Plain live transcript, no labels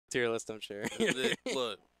tier list, I'm sure.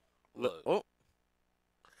 Look. Oh.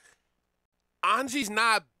 Anji's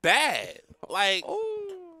not bad. Like,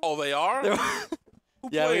 oh they are?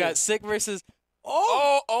 Yeah, we got Sick versus...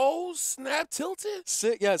 Oh, snap, tilted?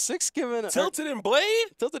 Sick, yeah, Sick's giving... Tilted and Blade?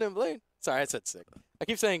 Tilted and Blade. Sorry, I said Sick. I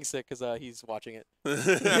keep saying Sick because he's watching it.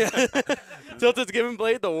 Tilted's giving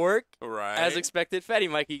Blade the work, as expected. Fatty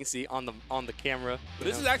Mike, you can see on the camera.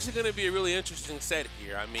 This is actually going to be a really interesting set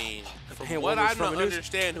here. I mean, from what I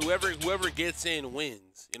understand, whoever gets in wins.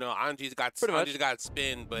 You know, Anji's got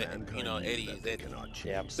spin, but you know, Eddie is Eddie.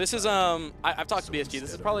 Yeah, this is I've talked to BSG.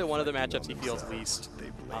 This is probably one of the matchups he feels least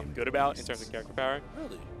good about in terms of character power.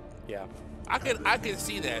 Really? Yeah. I can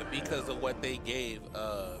see that because of what they gave.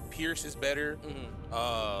 Pierce is better.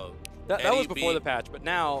 That was before the patch, but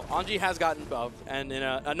now Anji has gotten buffed, and in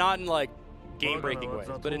a not in like game-breaking ways,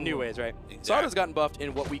 but in new ways, right? Exactly. Zato's gotten buffed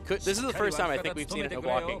in what we could. This is the first time I think we've seen it no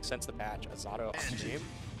blocking since the patch as Zato on the team.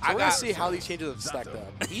 So we're gonna see how these changes have stacked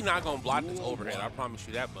up. He's not gonna block this overhead. I promise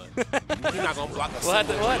you that much. He's not gonna block a we'll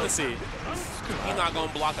have to see. He's not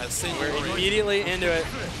gonna block a single. We're immediately into it.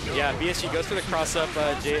 Yeah, BSG goes for the cross-up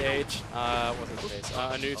JH. What's his face?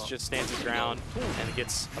 Anoose just stands his ground and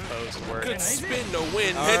gets opposed work. Good spin to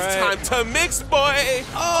win. It's time to mix, boy.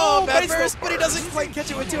 Oh, bad burst, but he doesn't quite catch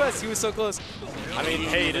it with 2S. He was so close. I mean,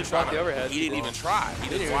 hey, he didn't block the overhead. He didn't even try. He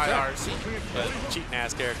didn't YRC. But cheating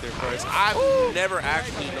ass character, of course. I've never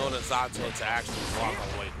actually known a Zato to actually block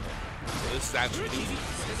on weight. So this is actually easy.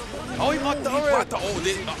 Oh, he blocked the overhead.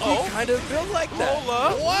 He kind of built like that. Hold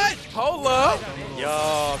up. What? Hold up.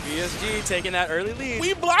 Yo, BSG taking that early lead.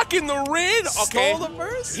 We blocking the ring. Okay. Stole the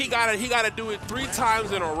first. He gotta do it 3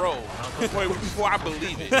 times in a row before I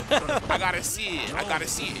believe it. I gotta see it.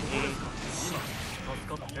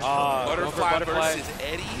 Butterfly versus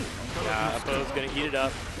Eddie. Yeah, Oppo's gonna eat it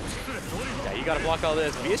up. Yeah, you gotta block all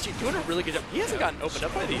this. BSG doing a really good job. He hasn't gotten opened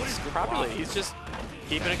up by these properly. He's just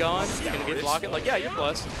keeping it going. He's gonna get blocking. Like, yeah, you're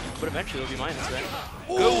plus, but eventually it'll be minus, right?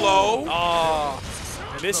 Good low. Oh,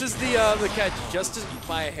 misses the catch just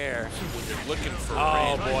by a hair. Looking for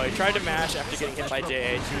boy, tried to mash after getting hit by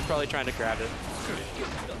JH. He was probably trying to grab it.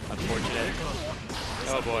 Unfortunate.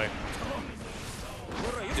 Oh boy.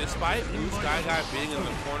 Despite BlueSkyGuy being in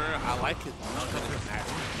the corner, I like his match.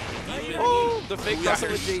 The fake muscle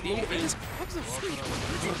with JD.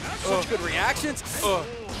 Such good reactions.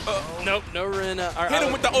 Nope, no Rin. Hit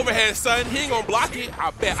him with the overhead, son. He ain't gonna block it. I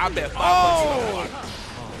bet 5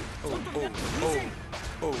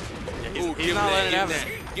 He's not letting it happen.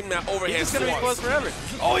 Give him that overhead. He's gonna be close forever.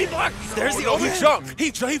 Oh, he blocked. There's the overhead.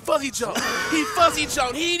 He jumped. He fuzzy jumped. He fuzzy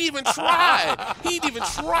jumped. He didn't even try. He didn't even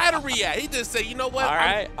try to react. He just said, you know what?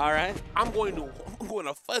 All right. I'm going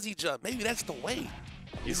to fuzzy jump. Maybe that's the way.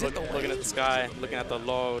 He's looking at the sky, looking at the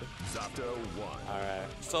load. Zato-1. All right.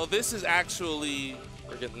 So this is actually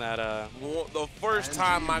we're getting that. The first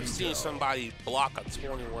time I've seen somebody block a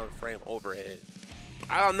 21 frame overhead.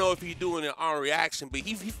 I don't know if he's doing it on reaction, but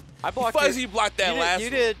he fuzzy blocked that last one. You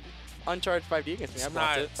did uncharged 5D against me. I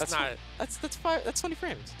blocked it. That's 20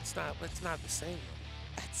 frames. It's not the same.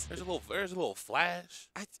 There's a little flash.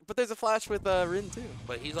 But there's a flash with Rin too.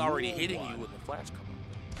 But he's already hitting you with the flash coming.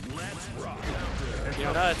 Let's rock. You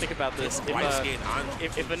know, now that I think about this, if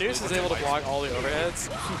Anoose is able to block all the overheads,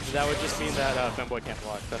 that would just mean that Femboy can't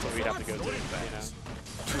block. That's what we'd have to go to, you know.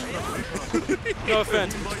 No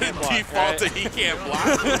offense, he can't block. Default to he can't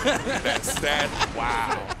block. That's sad.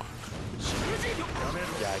 Wow.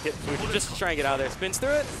 Yeah, just try and get out of there. Spins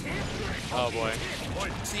through it. Oh boy.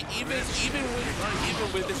 See, even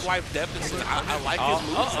with this life deficit, I like his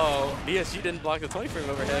moves. BSG didn't block the 20 frame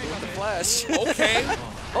overhead with the flash. Okay.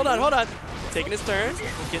 Hold on. Taking his turn,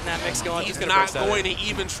 getting that mix going. He's not going to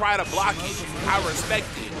even try to block it. I respect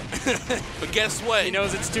it. But guess what? He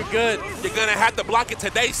knows it's too good. You're going to have to block it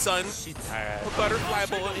today, son. All right. The butterfly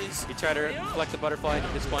boys. He tried to reflect the butterfly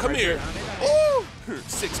and just one. Come here. Ooh.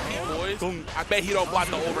 6P boys. Boom. I bet he don't block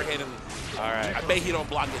the overhead. All right. I bet he don't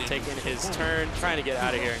block it. Taking his turn, trying to get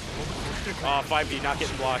out of here. Oh, 5D not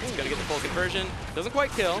getting blocked. He's going to get the full conversion. Doesn't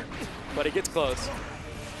quite kill, but it gets close.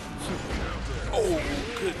 Oh,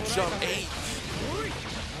 good jump 8.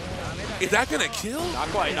 Is that going to kill? Not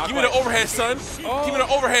quite. Give me the overhead, son. Oh, give me the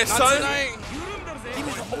overhead, son. Tonight. Give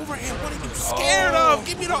me the overhead. What are you scared of?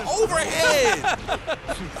 Give me the overhead.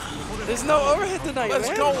 There's no overhead tonight, Let's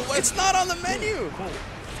man. go. It's not on the menu.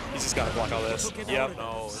 He's just got to block all this. Yep.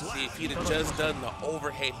 No, see, if he'd have just done the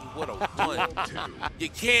overhead, he would have won. You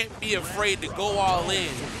can't be afraid to go all in.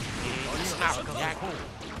 It's not reacting.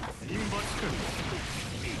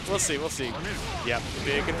 We'll see. Yep,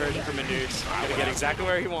 big conversion from Anoose. Gonna get exactly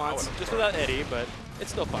where he wants, just without Eddie, but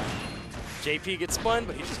it's still fine. JP gets spun,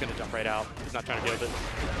 but he's just going to jump right out. He's not trying to deal with it.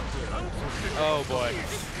 Oh, boy.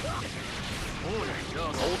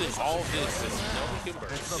 Holding all this is no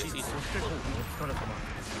burst.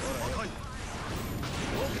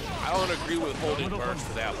 I don't agree with holding burst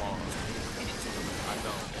for that long. I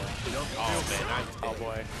don't. Oh, man. Oh,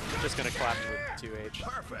 boy. Just going to clap with 2H.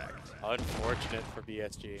 Perfect. Unfortunate for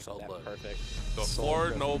BSG. So look, perfect.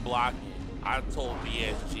 Before no blocking, I told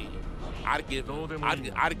BSG I'd give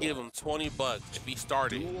him 20 bucks if he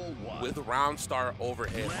started with round start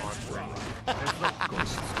overhead on track.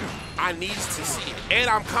 I needs to see it. And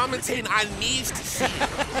I'm commentating, I needs to see it.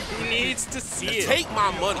 He needs to see it. Take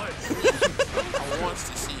my money. I wants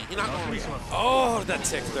to see it. You're not going to react. Oh, that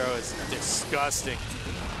tick throw is disgusting.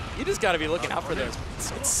 You just got to be looking out for those.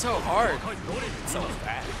 It's so hard. It's so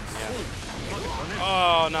fast. Yeah.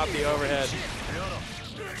 Oh, not the overhead.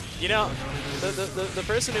 You know, the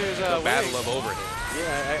person who's the battle of overhead.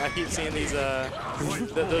 Yeah, I keep seeing these. The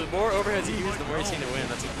more overheads you use, the more you seem to win.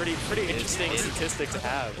 That's a pretty interesting statistic to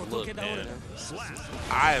have. Look, man,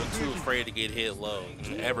 I am too afraid to get hit low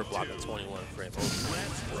to ever block a 21 frame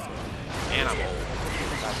overhead. And I'm old.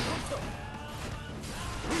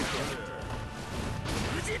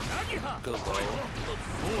 Good low.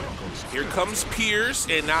 Here comes Pierce,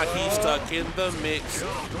 and now he's stuck in the mix.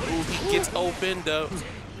 Ooh, he gets opened up.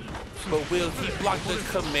 But will he block the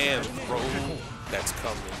command throw that's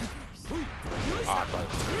coming?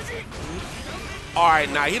 All right,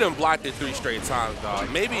 now he done blocked it 3 straight times, dog.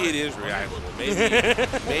 Maybe it is reactable.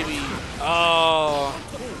 Maybe. Oh,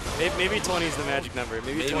 maybe 20 is the magic number.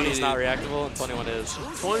 Maybe 20 is not reactable and 21 is.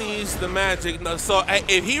 20 is the magic. No, so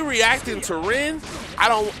if he reacting to Rin, I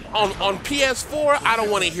don't on PS4. I don't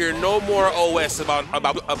want to hear no more OS about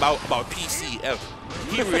PC ever.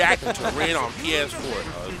 He reacting to Rin on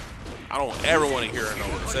PS4, dog. I don't ever want to hear an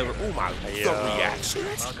OS ever. Oh my, the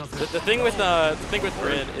reactions. The thing with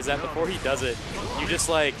Rin is that before he does it, you just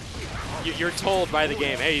like you're told by the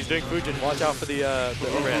game, hey, he's doing Fujin, watch out for the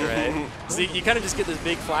overhead, right? So you kind of just get this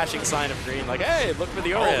big flashing sign of green, like, hey, look for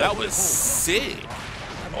the overhead. Oh, that was sick.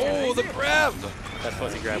 Oh, the grab. That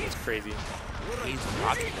fuzzy grab was crazy. He's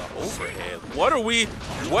blocking the overhead. What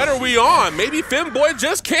are we on? Maybe Femboy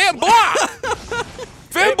just can't block.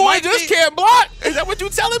 Femboy just can't block. Is that what you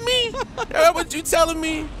telling me? Is that what you telling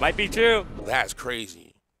me? Might be true. That's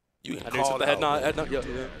crazy. You can call that. Head nod.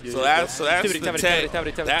 So that's the tech.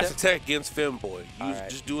 That's the tech against Femboy. You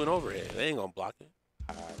just do an overhead. They ain't gonna block it.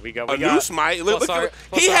 We got. Anoose might. Look,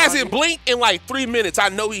 he hasn't blinked in like 3 minutes. I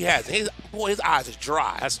know he hasn't. His eyes is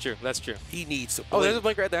dry. That's true. That's true. He needs to blink. Oh, there's a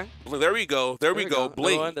blink right there. Well, there we go. There we go.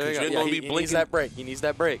 Blink. There we go. Gonna be he needs that break. He needs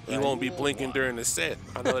that break. He won't be blinking during the set.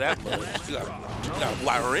 I know that much. You gotta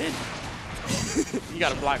block her in. You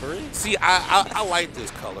gotta block her in. See, I like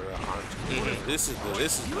this color, Anji. This is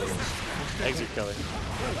good. Exit color.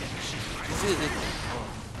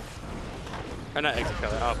 Or not exit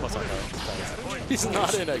color. Oh, plus on color. He's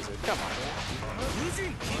not in exit. Come on.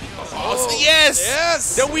 Oh, yes!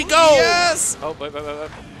 Yes! There we go! Yes! Oh, wait.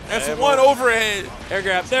 That's one overhead. Air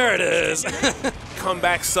grab. There it is. Come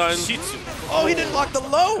back, son. Oh, he didn't block the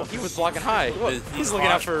low. He was blocking high. He's looking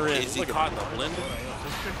out for a Rin. Is he caught in the blender?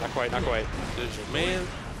 Not quite. Not quite. There's your man.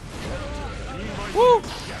 Woo!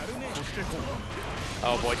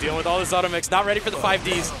 Oh, boy. Dealing with all this auto mix. Not ready for the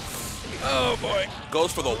 5Ds. Oh, boy.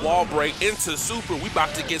 Goes for the wall break into super. We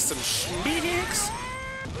about to get some schmeeks.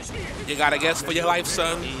 You got to guess for your life,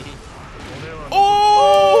 son.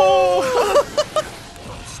 Oh!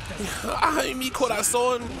 Ay, mi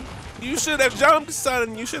corazón. You should have jumped,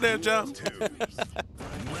 son. You should have jumped.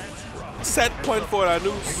 Set point for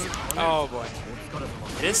Anoose. Oh, boy.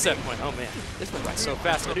 It is set point. Oh, man. This went by so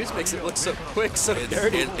fast. Anoose makes it look so quick, so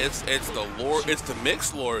dirty. It's the lord. It's the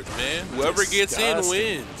mixed lords, man. Whoever gets in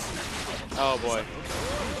wins. Oh, boy.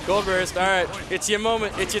 Gold burst. All right. It's your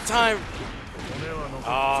moment. It's your time.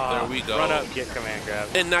 Oh, there we go. Run up, get command grab.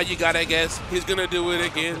 And now you got to guess. He's going to do it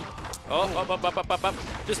again. Oh, up.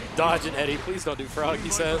 Just dodge and Eddie. Please don't do frog, he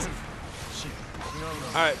says.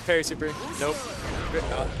 All right, parry super. Nope.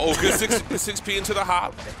 Oh, good 6P into the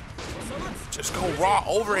hop. Just go raw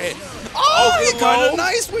overhead. Oh, he kind of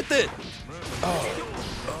nice with it. Oh.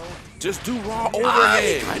 Just do raw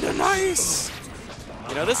overhead. Kind of nice.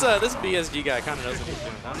 You know, this BSG guy kind of knows what he's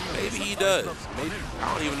doing. Huh? Maybe he does. Maybe.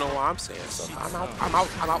 I don't even know why I'm saying something. I'm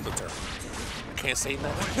out the turn. I can't say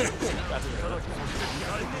nothing.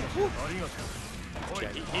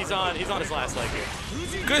 Yeah, he's on his last leg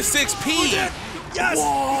here. Good 6P. Yes,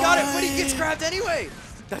 what? He got it, but he gets grabbed anyway.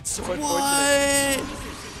 That's so unfortunate.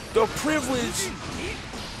 The privilege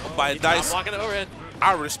by Dice. Blocking the overhead.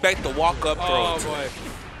 I respect the walk-up throw. Oh boy.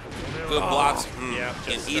 good blocks. Yeah,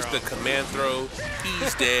 and eats the command throw.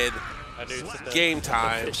 He's dead. Game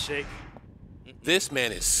time. This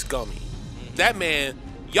man is scummy. That man,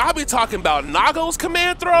 y'all be talking about Nago's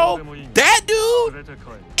command throw? That dude?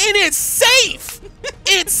 And it's safe.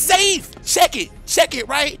 It's safe. Check it,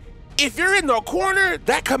 right? If you're in the corner,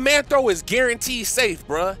 that command throw is guaranteed safe,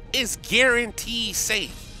 bruh. It's guaranteed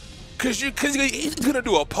safe. Cause he's gonna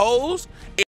do a pose.